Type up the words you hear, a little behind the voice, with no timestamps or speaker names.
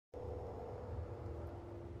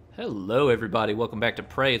Hello everybody, welcome back to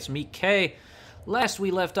Prey. It's me, Kay. Last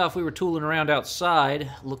we left off, we were tooling around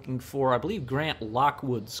outside looking for, I believe, Grant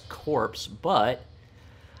Lockwood's corpse, but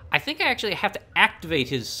I think I actually have to activate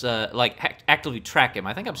his, actively track him.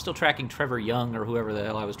 I think I'm still tracking Trevor Young or whoever the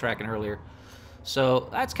hell I was tracking earlier. So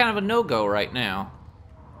that's kind of a no-go right now.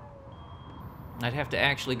 I'd have to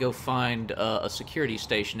actually go find a security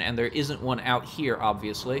station, and there isn't one out here,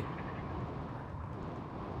 obviously.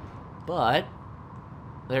 But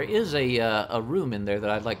there is a room in there that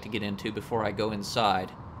I'd like to get into before I go inside.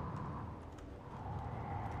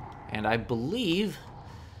 And I believe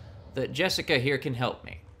that Jessica here can help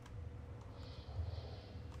me.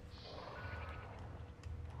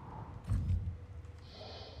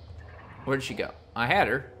 Where did she go? I had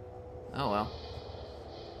her. Oh, well.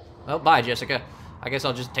 Well, bye, Jessica. I guess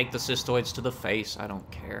I'll just take the cystoids to the face. I don't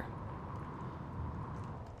care.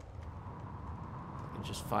 I can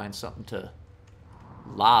just find something to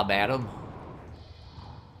lob at them.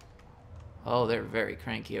 Oh, they're very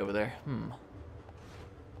cranky over there.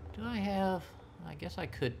 Do I have... I guess I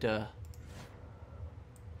could,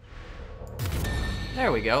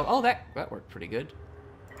 There we go. Oh, that worked pretty good.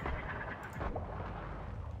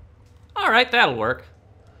 Alright, that'll work.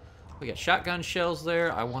 We got shotgun shells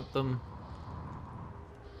there. I want them...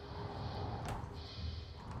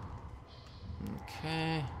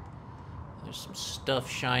 Okay. There's some stuff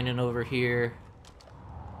shining over here.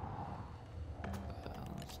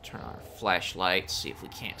 Let's turn on our flashlight, see if we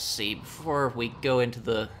can't see. Before we go into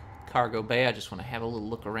the cargo bay, I just want to have a little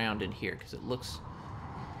look around in here, because it looks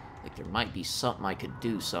like there might be something I could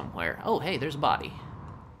do somewhere. Oh, hey, there's a body.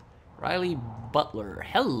 Riley Butler.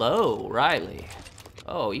 Hello, Riley.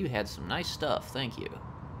 Oh, you had some nice stuff. Thank you.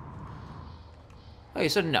 Okay,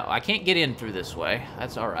 so no, I can't get in through this way.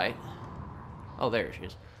 That's all right. Oh, there she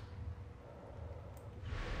is.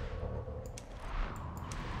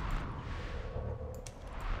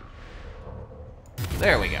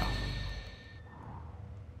 There we go.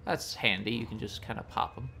 That's handy. You can just kind of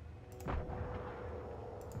pop them.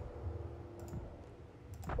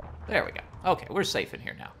 There we go. Okay, we're safe in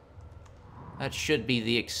here now. That should be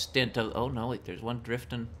the extent of... Oh, no, wait, there's one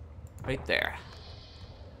drifting right there.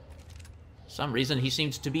 For some reason, he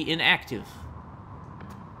seems to be inactive.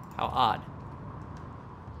 How odd.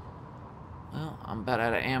 Well, I'm about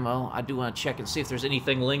out of ammo. I do want to check and see if there's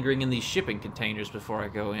anything lingering in these shipping containers before I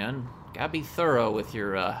go in. Gotta be thorough with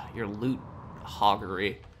your loot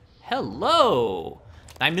hoggery. Hello!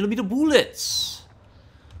 9mm bullets!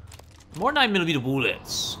 More 9mm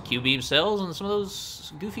bullets. Q-beam cells and some of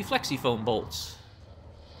those goofy flexi foam bolts.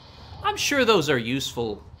 I'm sure those are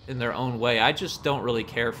useful in their own way. I just don't really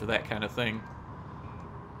care for that kind of thing.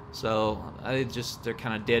 So, they're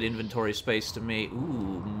kind of dead inventory space to me.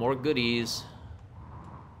 Ooh, more goodies.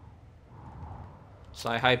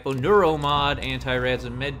 Psi-Hypo Neuromod, Anti-Rads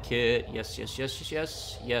and Medkit. Yes, yes, yes, yes,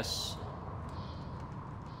 yes, yes.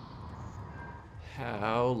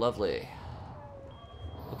 How lovely.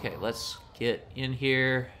 Okay, let's get in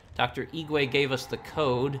here. Dr. Igwe gave us the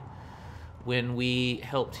code when we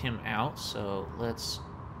helped him out, so let's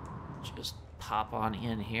just pop on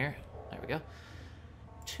in here. There we go.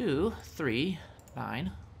 2, 3,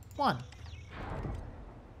 9, 1.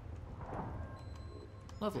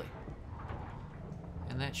 Lovely.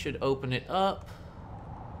 And that should open it up.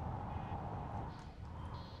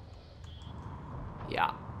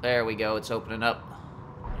 Yeah, there we go. It's opening up.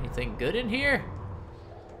 Anything good in here?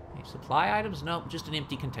 Any supply items? Nope, just an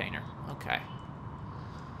empty container. Okay.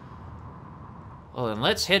 Well, then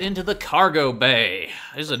let's head into the cargo bay.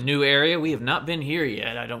 This is a new area. We have not been here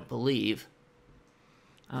yet, I don't believe.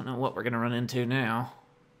 I don't know what we're going to run into now.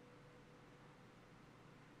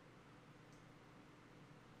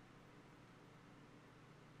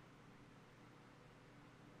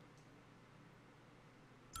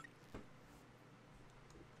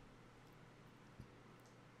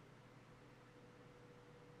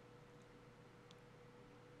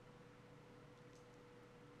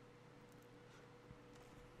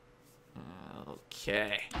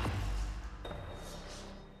 Okay.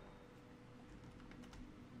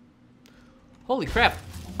 Holy crap,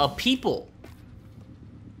 a people.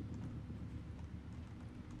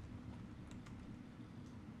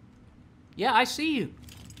 Yeah, I see you.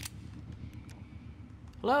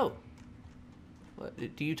 Hello. What,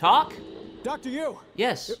 do you talk? Dr. Yu.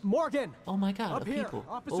 Yes. Morgan. Oh my god, Up a here. people.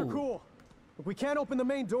 Officer Oh. Cool. If we can't open the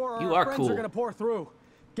main door, You our are friends cool. are gonna pour through.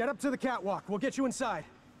 Get up to the catwalk. We'll get you inside.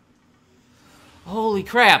 Holy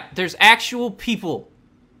crap, there's actual people.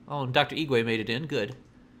 Oh, and Dr. Igwe made it in, good.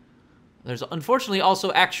 There's unfortunately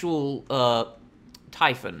also actual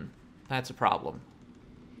Typhon. That's a problem.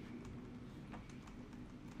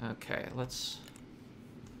 Okay, let's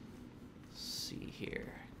see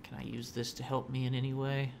here. Can I use this to help me in any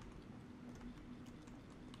way?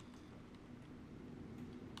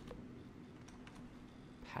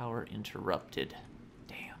 Power interrupted.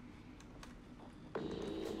 Damn.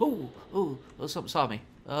 Oh, something saw me.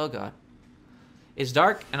 Oh, God. It's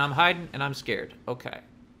dark, and I'm hiding, and I'm scared. Okay.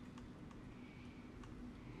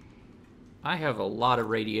 I have a lot of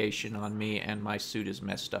radiation on me, and my suit is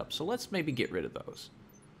messed up, so let's maybe get rid of those.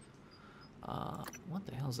 What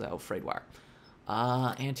the hell is that? Oh, frayed wire.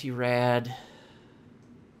 Anti-rad.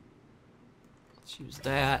 Let's use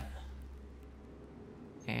that.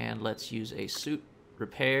 And let's use a suit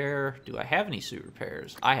repair. Do I have any suit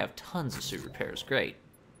repairs? I have tons of suit repairs. Great.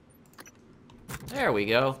 There we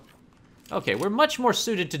go. Okay, we're much more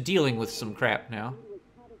suited to dealing with some crap now.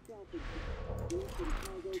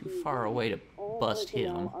 Too far away to bust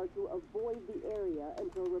him. Are to avoid the area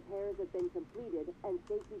until repairs have been completed and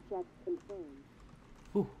safety checks confirmed.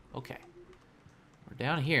 Ooh, okay. We're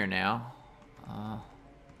down here now.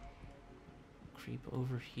 Creep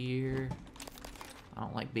over here. I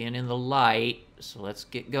don't like being in the light, so let's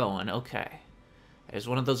get going. Okay. There's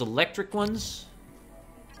one of those electric ones.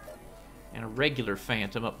 And a regular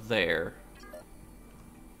phantom up there.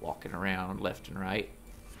 Walking around left and right.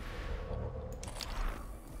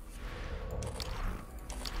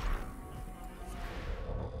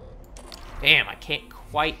 Damn, I can't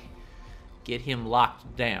quite get him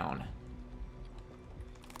locked down.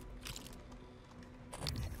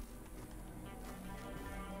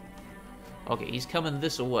 Okay, he's coming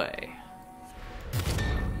this way.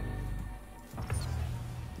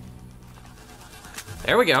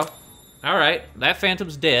 There we go. Alright, that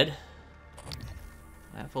phantom's dead.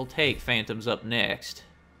 That voltaic phantom's up next.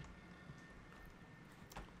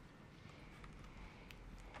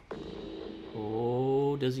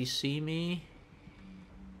 Oh, does he see me?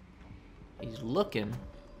 He's looking.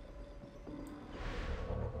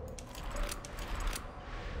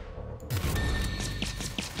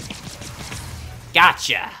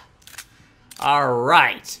 Gotcha!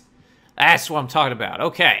 Alright. That's what I'm talking about.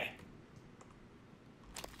 Okay.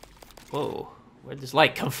 Whoa. Where'd this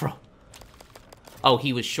light come from? Oh,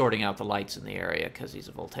 he was shorting out the lights in the area because he's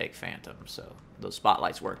a voltaic phantom, so those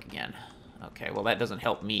spotlights work again. Okay, well that doesn't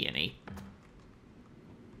help me any.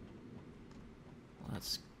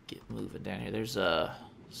 Let's get moving down here. There's a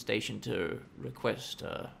station to request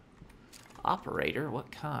operator.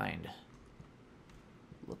 What kind?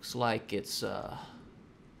 Looks like it's the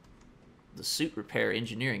suit repair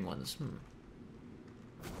engineering ones.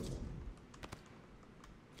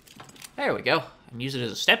 There we go. I can use it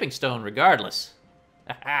as a stepping stone regardless.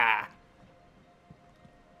 Haha.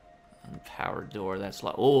 Unpowered door, that's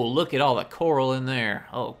like... Oh, look at all the coral in there.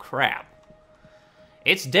 Oh, crap.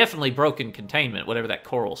 It's definitely broken containment, whatever that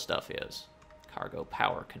coral stuff is. Cargo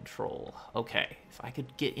power control. Okay, if I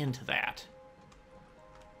could get into that.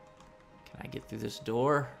 Can I get through this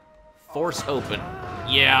door? Force open.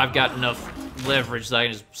 Yeah, I've got enough leverage that I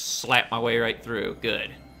can just slap my way right through.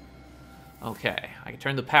 Good. Okay, I can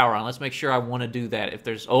turn the power on. Let's make sure I want to do that. If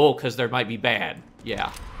there's... Oh, because there might be bad.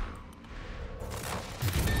 Yeah.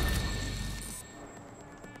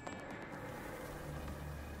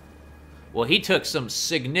 Well, he took some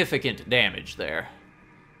significant damage there.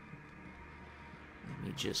 Let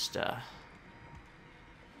me just,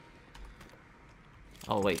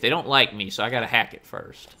 Oh, wait, they don't like me, so I gotta hack it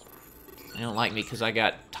first. They don't like me because I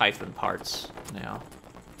got Typhon parts now.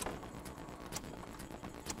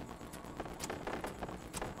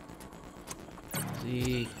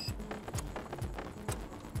 Z.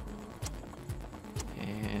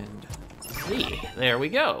 And Z. There we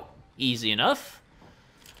go. Easy enough.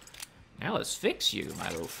 Now let's fix you, my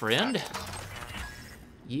little friend.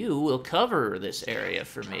 You will cover this area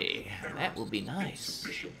for me. That will be nice.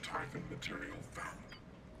 Insufficient Typhon material found.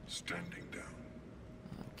 Standing down.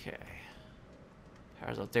 Okay.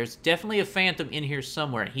 Power's up. There's definitely a phantom in here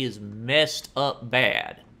somewhere, and he is messed up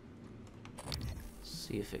bad. Let's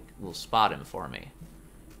see if it will spot him for me.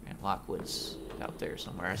 And Lockwood's out there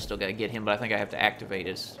somewhere. I still gotta get him, but I think I have to activate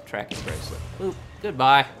his tracking bracelet. Oop.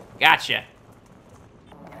 Goodbye. Gotcha.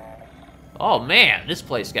 Oh man, this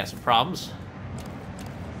place got some problems.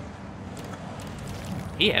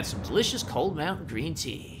 He had some delicious Cold Mountain green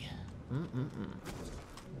tea.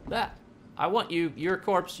 That. I want you. You're a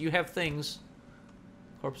corpse. You have things.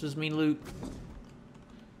 Corpses mean loot.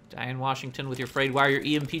 Diane Washington with your frayed wire,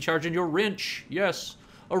 your EMP charge, and your wrench. Yes,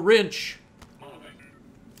 a wrench.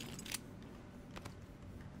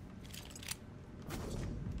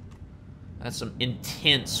 That's some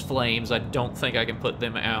intense flames. I don't think I can put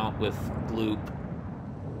them out with gloop.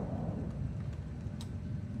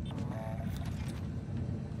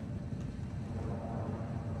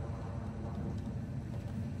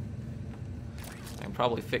 can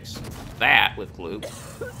probably fix that with glue.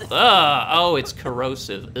 Ugh! Oh, it's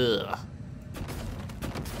corrosive. Ugh.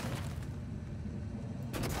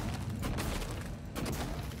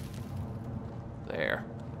 There.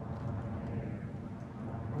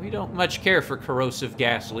 We don't much care for corrosive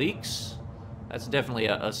gas leaks. That's definitely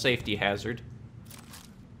a safety hazard.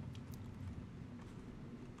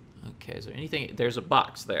 Okay, is there anything? There's a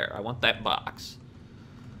box there. I want that box.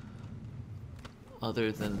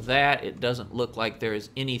 Other than that, it doesn't look like there is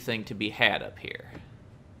anything to be had up here.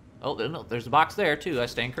 Oh, no, there's a box there, too. I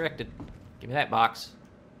stand corrected. Give me that box.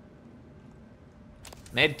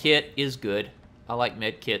 Med kit is good. I like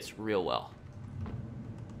med kits real well.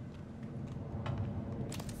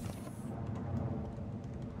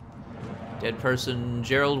 Dead person,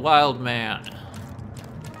 Gerald Wildman.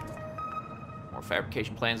 More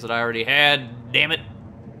fabrication plans that I already had. Damn it.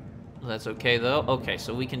 That's okay, though. Okay,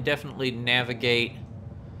 so we can definitely navigate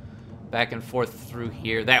back and forth through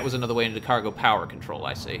here. That was another way into cargo power control,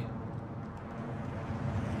 I see.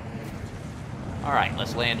 Alright,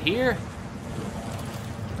 let's land here.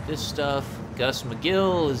 This stuff. Gus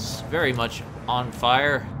McGill is very much on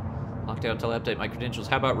fire. Lockdown until I update my credentials.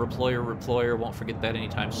 How about Reployer? Won't forget that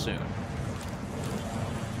anytime soon.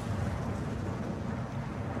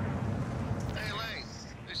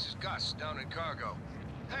 Down in cargo.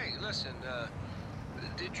 Hey, listen,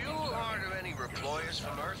 did you order any reployers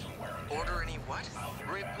from Earth? Order any what?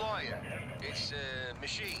 Reployer. It's a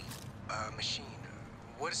machine. Machine.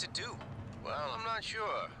 What does it do? Well, I'm not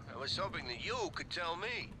sure. I was hoping that you could tell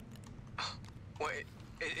me. Wait,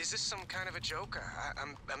 is this some kind of a joke?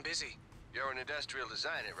 I'm busy. You're an industrial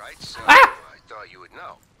designer, right? So Ah! I thought you would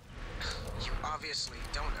know. You obviously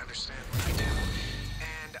don't understand what I do.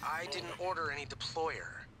 And I didn't order any deployer.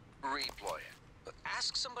 Reployer.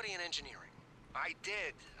 Ask somebody in engineering. I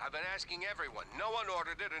did. I've been asking everyone. No one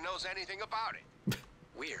ordered it or knows anything about it.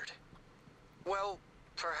 Weird. Well,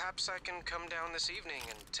 perhaps I can come down this evening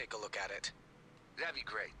and take a look at it. That'd be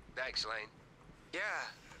great. Thanks, Lane. Yeah,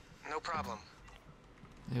 no problem.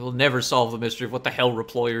 He'll never solve the mystery of what the hell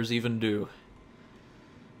Reployers even do.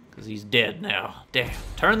 Because he's dead now. Damn.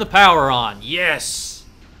 Turn the power on. Yes!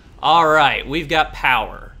 Alright, we've got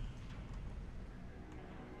power.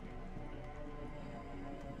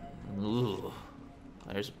 Ooh,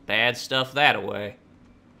 there's bad stuff that away.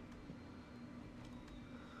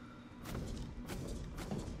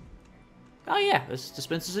 Oh yeah, this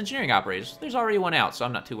dispenses engineering operators. There's already one out, so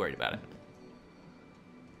I'm not too worried about it.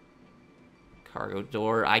 Cargo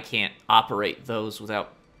door. I can't operate those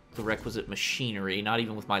without the requisite machinery, not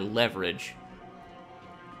even with my leverage.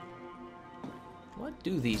 What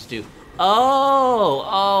do these do?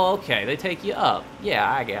 Oh, okay, they take you up.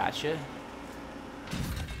 Yeah, I gotcha.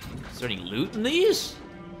 Is there any loot in these?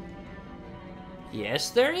 Yes,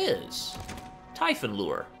 there is. Typhon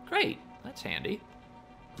lure. Great. That's handy.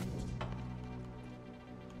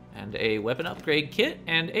 And a weapon upgrade kit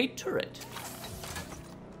and a turret.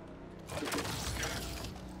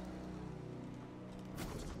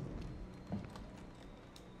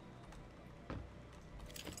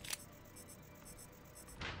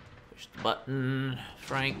 Push the button,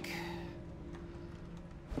 Frank.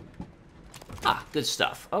 Ah, good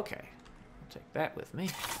stuff. Okay. I'll take that with me.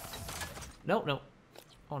 No.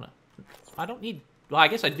 Oh, no. I don't need... Well, I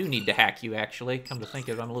guess I do need to hack you, actually. Come to think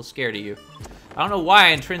of it, I'm a little scared of you. I don't know why I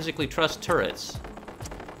intrinsically trust turrets.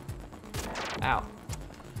 Ow.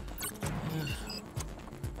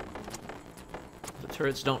 The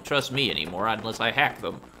turrets don't trust me anymore unless I hack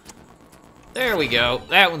them. There we go.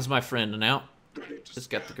 That one's my friend now. Just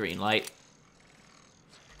got the green light.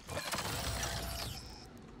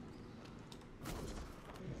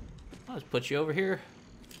 I'll just put you over here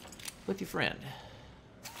with your friend.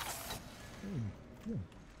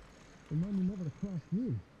 Remind me never to cross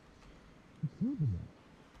you.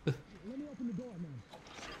 Let me open the door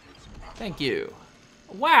now. Thank you.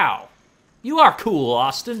 Wow. You are cool,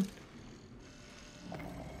 Austin.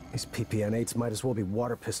 These PPN-8s might as well be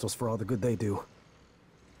water pistols for all the good they do.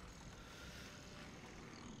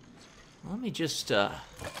 Let me just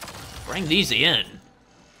bring these in.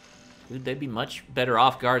 Dude, they'd be much better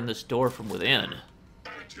off guarding this door from within.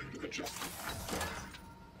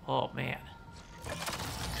 Oh, man.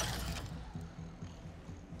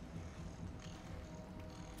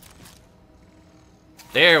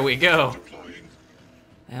 There we go.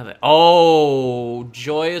 Oh,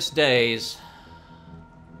 joyous days.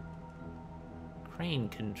 Crane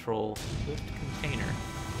control. Lift container.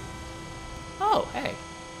 Oh, hey.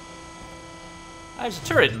 There's a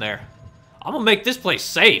turret in there. I'm gonna make this place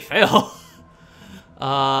safe, hell.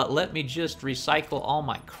 Let me just recycle all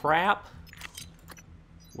my crap.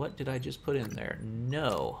 What did I just put in there?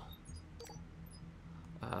 No.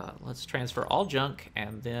 Let's transfer all junk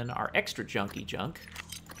and then our extra junky junk.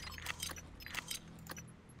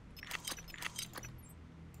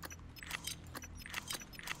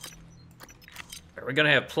 We're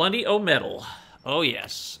gonna have plenty of metal. Oh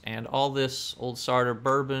yes, and all this old cider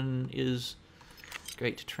bourbon is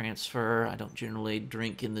great to transfer. I don't generally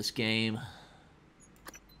drink in this game.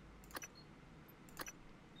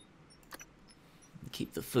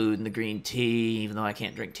 Keep the food and the green tea, even though I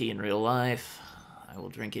can't drink tea in real life. I will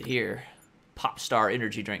drink it here. Pop Star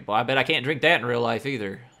energy drink. Boy, I bet I can't drink that in real life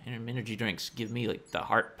either. Energy drinks give me like the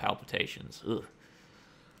heart palpitations. Ugh.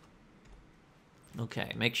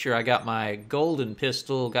 Okay, make sure I got my golden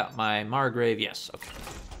pistol, got my Margrave. Yes, okay.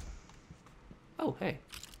 Oh, hey.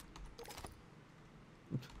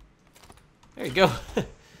 There you go.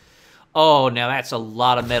 Oh, now that's a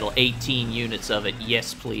lot of metal. 18 units of it.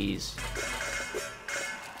 Yes, please.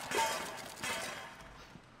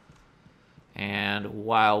 And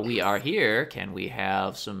while we are here, can we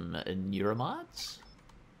have some neuromods?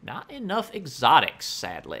 Not enough exotics,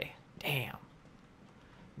 sadly. Damn.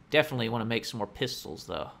 Definitely want to make some more pistols,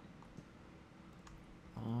 though.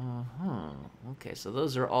 Okay, so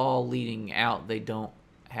those are all leading out. They don't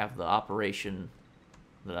have the operation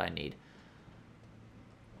that I need.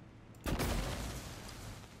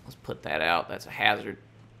 Let's put that out. That's a hazard.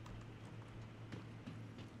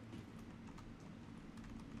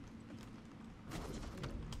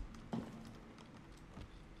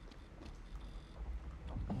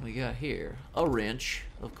 What we got here? A wrench.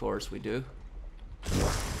 Of course we do.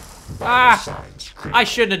 Ah! I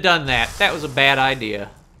shouldn't have done that. That was a bad idea.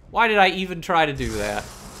 Why did I even try to do that?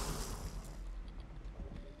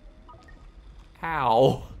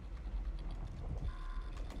 Ow.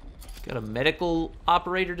 Got a medical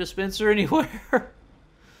operator dispenser anywhere?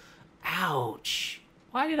 Ouch.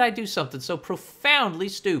 Why did I do something so profoundly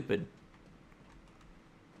stupid?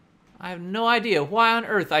 I have no idea why on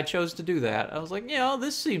earth I chose to do that. I was like, you know,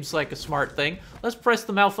 this seems like a smart thing. Let's press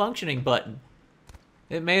the malfunctioning button.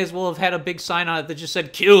 It may as well have had a big sign on it that just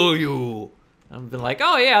said, kill you. I've been like,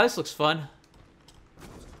 oh yeah, this looks fun.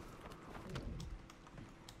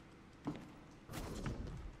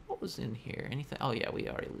 What was in here? Anything? Oh yeah, we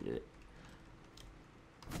already looted it.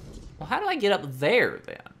 Well, how do I get up there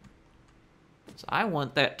then? So I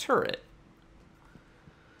want that turret.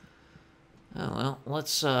 Oh well,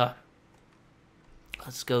 let's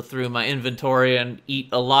go through my inventory and eat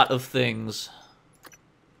a lot of things.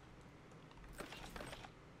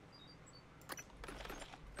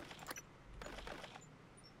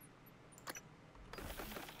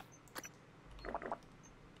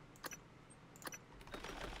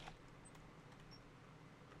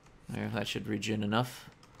 There, that should regen enough.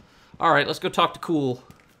 Alright, let's go talk to Cool.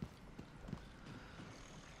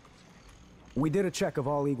 We did a check of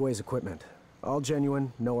all Igwe's equipment. All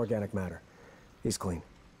genuine, no organic matter. He's clean.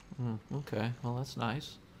 Okay, well that's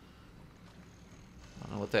nice. I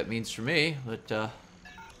don't know what that means for me, but yeah,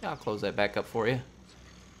 I'll close that back up for you.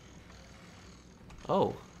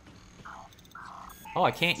 Oh. Oh,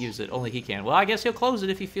 I can't use it. Only he can. Well, I guess he'll close it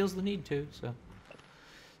if he feels the need to, so.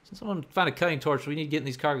 Since someone found a cutting torch, we need to get in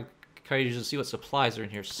these cargo cages and see what supplies are in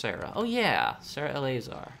here. Sarah. Oh yeah, Sarah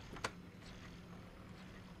Eleazar.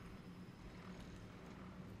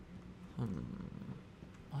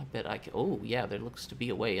 I bet I can. Oh yeah, there looks to be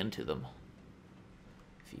a way into them.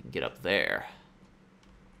 If you can get up there.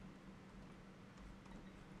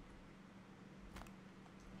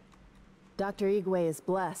 Dr. Igwe is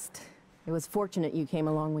blessed. It was fortunate you came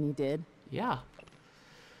along when you did. Yeah.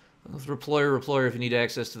 With reployer, if you need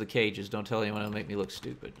access to the cages. Don't tell anyone, it'll make me look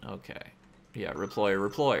stupid. Okay. Yeah,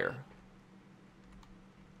 reployer.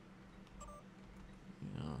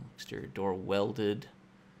 Exterior door welded.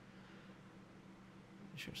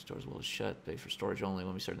 Sure, stores will shut. Pay for storage only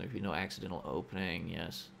when we start. There can be no accidental opening.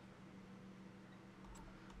 Yes.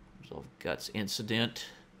 Resolve guts incident.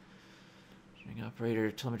 String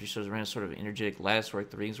operator. Telemetry shows around sort of energetic lattice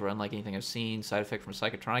work. The readings were unlike anything I've seen. Side effect from a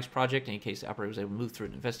psychotronics project. In any case, the operator was able to move through it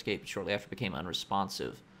and investigate, but shortly after became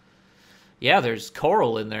unresponsive. Yeah, there's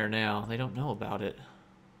coral in there now. They don't know about it.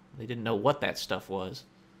 They didn't know what that stuff was.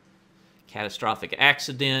 Catastrophic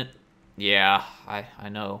accident. Yeah, I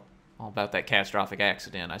know all about that catastrophic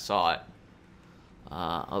accident. I saw it.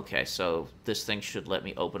 Okay, so this thing should let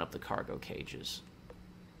me open up the cargo cages.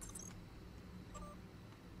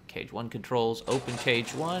 Cage 1 controls, open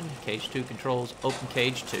cage 1. Cage 2 controls, open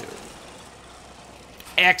cage 2.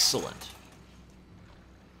 Excellent.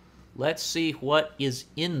 Let's see what is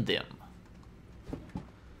in them.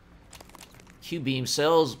 Q-beam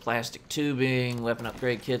cells, plastic tubing, weapon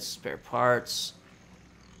upgrade kits, spare parts.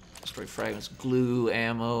 Spray fragments, glue,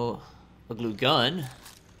 ammo, a glue gun,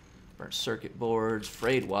 burnt circuit boards,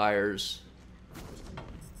 frayed wires,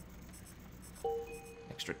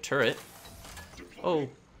 extra turret. Oh.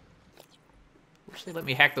 Wish they let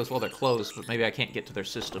me hack those while they're closed, but maybe I can't get to their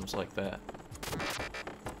systems like that.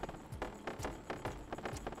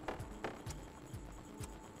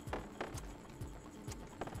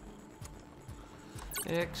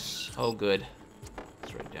 X. Oh, good.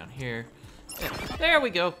 It's right down here. Yeah, there we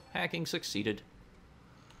go. Hacking succeeded.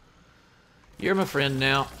 You're my friend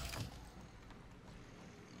now.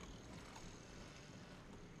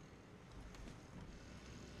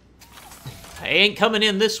 I ain't coming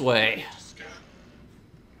in this way.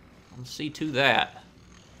 Let's see to that.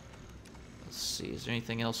 Let's see, is there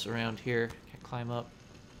anything else around here? Can I climb up?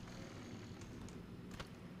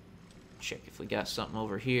 Check if we got something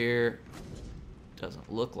over here.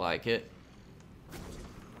 Doesn't look like it.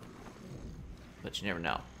 But you never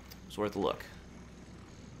know. It's worth a look.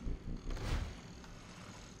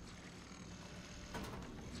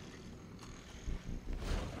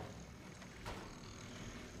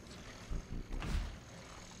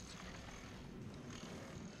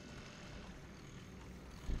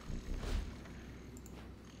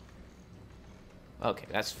 Okay,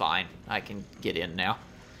 that's fine. I can get in now.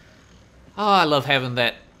 Oh, I love having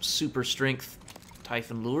that super strength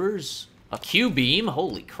Typhon lures. A Q-beam?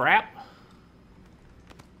 Holy crap.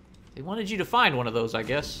 They wanted you to find one of those, I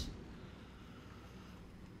guess.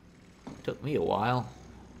 Took me a while.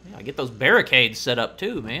 Yeah, I get those barricades set up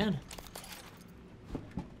too, man.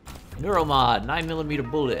 Neuromod, 9mm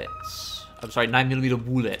bullets. I'm sorry, 9mm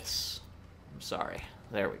bullets. I'm sorry.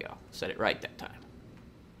 There we go. Said it right that time.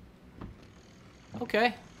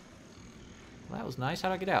 Okay. Well, that was nice.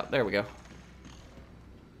 How'd I get out? There we go.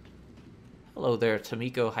 Hello there,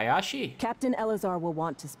 Tomiko Hayashi. Captain Elazar will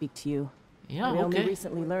want to speak to you. Yeah, We only okay.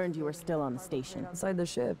 recently learned you were still on the station. Inside the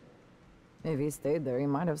ship. If he stayed there, he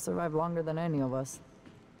might have survived longer than any of us.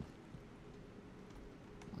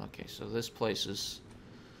 Okay, so this place is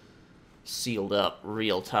sealed up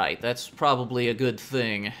real tight. That's probably a good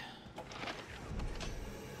thing.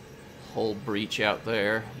 Whole breach out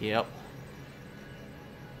there. Yep.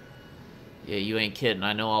 Yeah, you ain't kidding.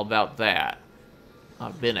 I know all about that.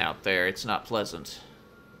 I've been out there. It's not pleasant.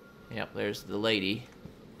 Yep, there's the lady.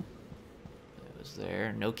 That was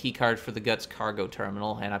there. No key card for the Guts cargo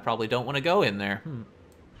terminal, and I probably don't want to go in there.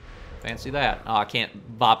 Fancy that. Oh, I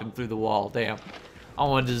can't bop him through the wall. Damn. I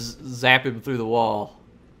wanted to zap him through the wall.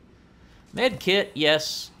 Med kit,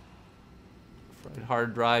 yes. Fried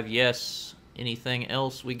hard drive, yes. Anything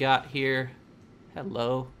else we got here?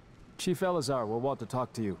 Hello. Chief Elazar will want to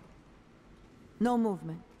talk to you. No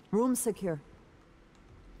movement. Room secure.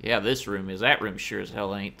 Yeah, this room is. That room sure as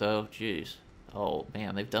hell ain't, though. Jeez. Oh,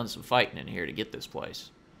 man, they've done some fighting in here to get this place.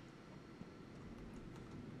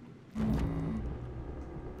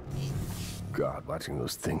 God, watching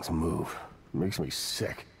those things move makes me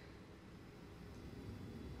sick.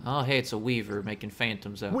 Oh, hey, it's a Weaver making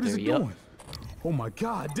phantoms out What there. is it Yep. doing? Oh my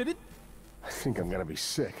God, did it? I think I'm gonna be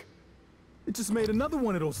sick. It just made another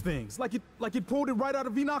one of those things. Like it pulled it right out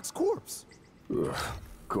of Enoch's corpse. Ugh,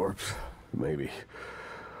 corpse? Maybe.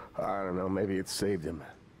 I don't know, maybe it saved him.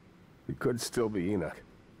 It could still be Enoch.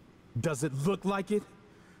 Does it look like it?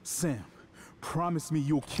 Sam, promise me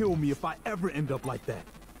you'll kill me if I ever end up like that.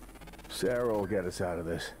 Sarah will get us out of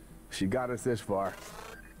this. She got us this far.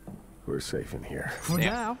 We're safe in here. For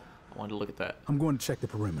now, I wanted to look at that. I'm going to check the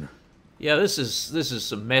perimeter. Yeah, this is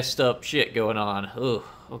some messed up shit going on. Ugh.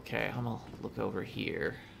 Okay, I'm gonna look over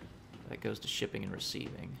here. That goes to shipping and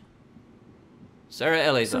receiving. Sarah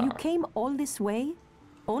Elazar. So you came all this way,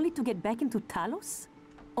 only to get back into Talos?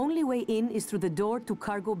 Only way in is through the door to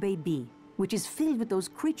Cargo Bay B, which is filled with those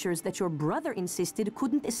creatures that your brother insisted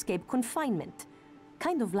couldn't escape confinement.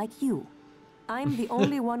 Kind of like you. I'm the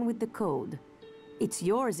only one with the code. It's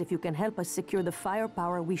yours if you can help us secure the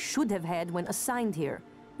firepower we should have had when assigned here.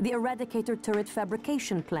 The Eradicator turret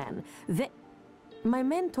fabrication plan. My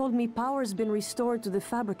men told me power's been restored to the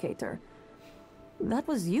fabricator. That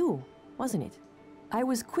was you, wasn't it? I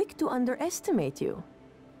was quick to underestimate you,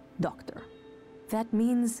 Doctor. That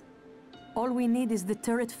means all we need is the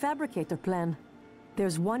turret fabricator plan.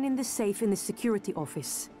 There's one in the safe in the security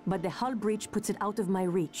office, but the hull breach puts it out of my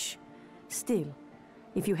reach. Still,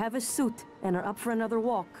 if you have a suit and are up for another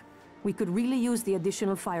walk, we could really use the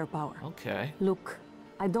additional firepower. Okay. Look,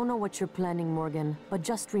 I don't know what you're planning, Morgan, but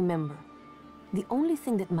just remember, the only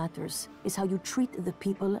thing that matters is how you treat the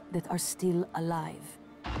people that are still alive.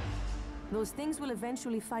 Those things will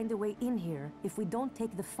eventually find a way in here if we don't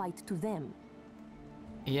take the fight to them.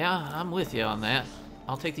 Yeah, I'm with you on that.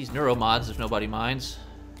 I'll take these neuromods if nobody minds.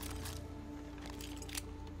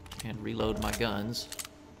 And reload my guns.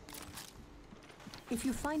 If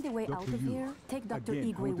you find a way out of here, take Dr. Again, I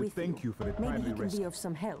Igwe want to with thank you for the Maybe timely he can rescue. be of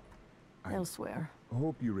some help elsewhere. I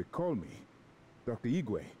hope you recall me. Dr.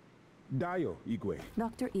 Igwe. Dio Igwe.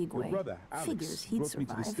 Dr. Igwe. Your brother, Alex, Figures he'd brought me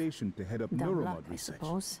to the survive. station to head up Dumb neuromod luck, I research.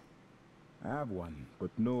 suppose. I have one, but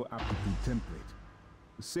no aptitude template.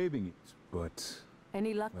 Saving it, but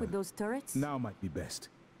Any luck with those turrets? now might be best.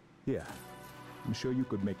 Yeah, I'm sure you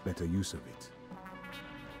could make better use of it.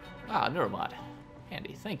 Ah, neuromod.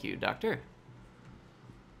 Handy. Thank you, Doctor.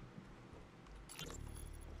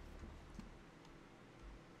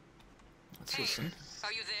 Let's listen.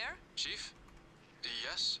 Are you there? Chief?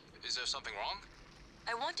 Yes? Is there something wrong?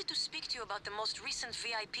 I wanted to speak to you about the most recent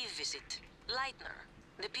VIP visit. Leitner,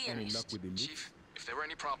 the pianist. Chief, if there were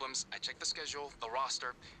any problems, I checked the schedule, the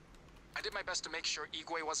roster. I did my best to make sure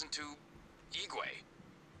Igwe wasn't too... Igwe.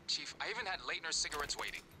 Chief, I even had Leitner's cigarettes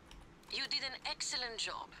waiting. You did an excellent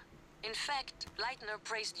job. In fact, Leitner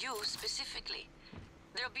praised you specifically.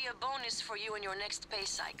 There'll be a bonus for you in your next pay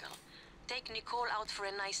cycle. Take Nicole out for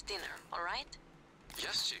a nice dinner, all right?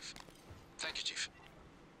 Yes, Chief. Thank you, Chief.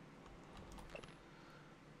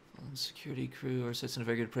 Security crew or sits in a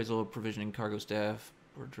very good appraisal of provisioning cargo staff.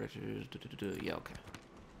 Board directors. Yeah, okay.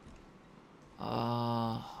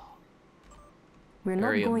 We're not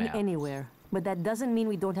area going map. anywhere, but that doesn't mean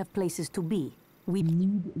we don't have places to be. We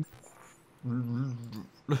need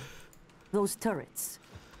those turrets.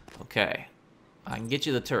 Okay. I can get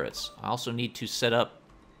you the turrets. I also need to set up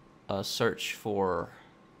a search for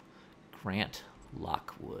Grant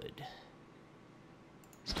Lockwood.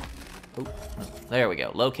 Oh, there we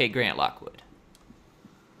go. Locate Grant Lockwood.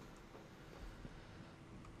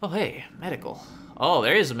 Oh, hey, medical. Oh,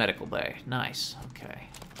 there is a medical bay. Nice. Okay.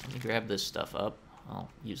 Let me grab this stuff up. I'll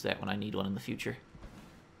use that when I need one in the future.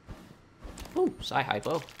 Ooh,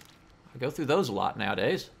 Psi-Hypo. I go through those a lot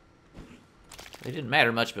nowadays. They didn't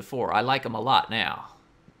matter much before. I like them a lot now.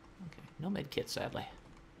 Okay, no med kit, sadly.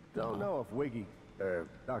 Don't know if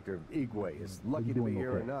Dr. Igwe is lucky to be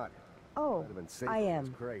here or not. Oh, Might have been safe I in his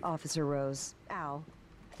am, crate. Officer Rose. Al,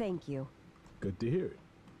 thank you. Good to hear it.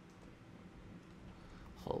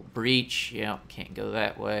 Hull breach. Yeah, can't go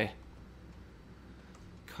that way.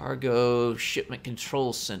 Cargo Shipment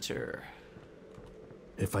Control Center.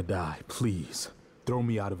 If I die, please, throw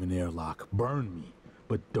me out of an airlock. Burn me.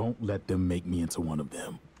 But don't let them make me into one of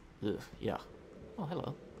them. Ugh, yeah. Oh,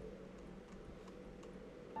 hello.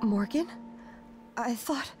 Morgan? I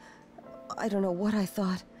don't know what I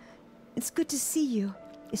thought. It's good to see you.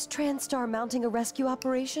 Is TranStar mounting a rescue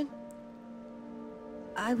operation?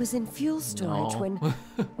 I was in fuel storage No.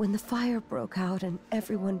 when the fire broke out and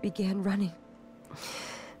everyone began running.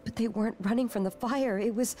 But they weren't running from the fire,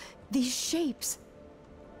 it was these shapes.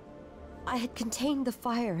 I had contained the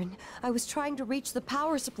fire and I was trying to reach the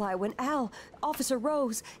power supply when Officer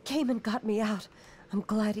Rose, came and got me out. I'm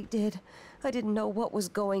glad he did. I didn't know what was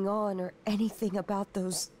going on or anything about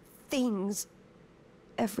those things.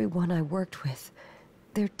 Everyone I worked with,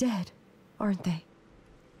 they're dead, aren't they?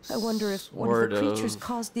 I wonder if one of the creatures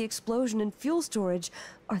caused the explosion in fuel storage.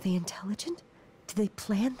 Are they intelligent? Did they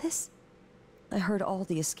plan this? I heard all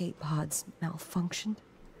the escape pods malfunctioned.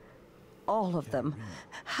 All of them.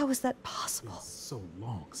 How is that possible? It's so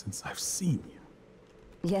long since I've seen you.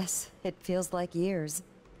 Yes, it feels like years.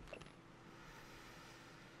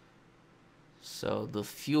 So the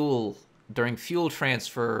fuel, during fuel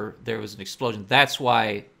transfer, there was an explosion. That's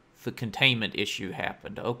why the containment issue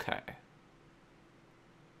happened. Okay.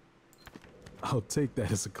 I'll take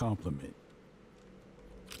that as a compliment.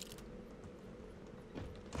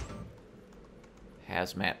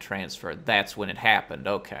 Hazmat transfer. That's when it happened.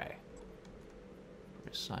 Okay.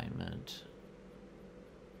 Assignment.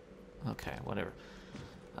 Okay, whatever.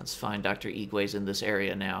 That's fine. Dr. Igwe's in this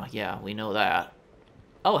area now. Yeah, we know that.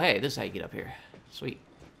 Oh, hey, this is how you get up here. Sweet.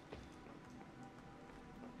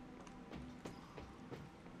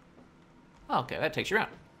 Okay, that takes you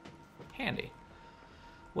around. Handy.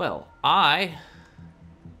 Well, I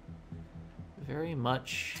very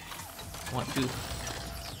much want to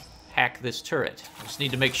hack this turret. I just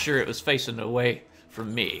need to make sure it was facing away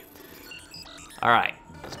from me. Alright,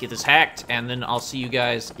 let's get this hacked, and then I'll see you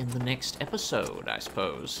guys in the next episode, I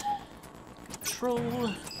suppose.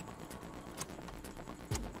 Control.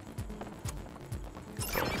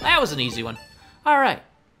 That was an easy one. Alright,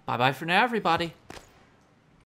 bye-bye for now, everybody.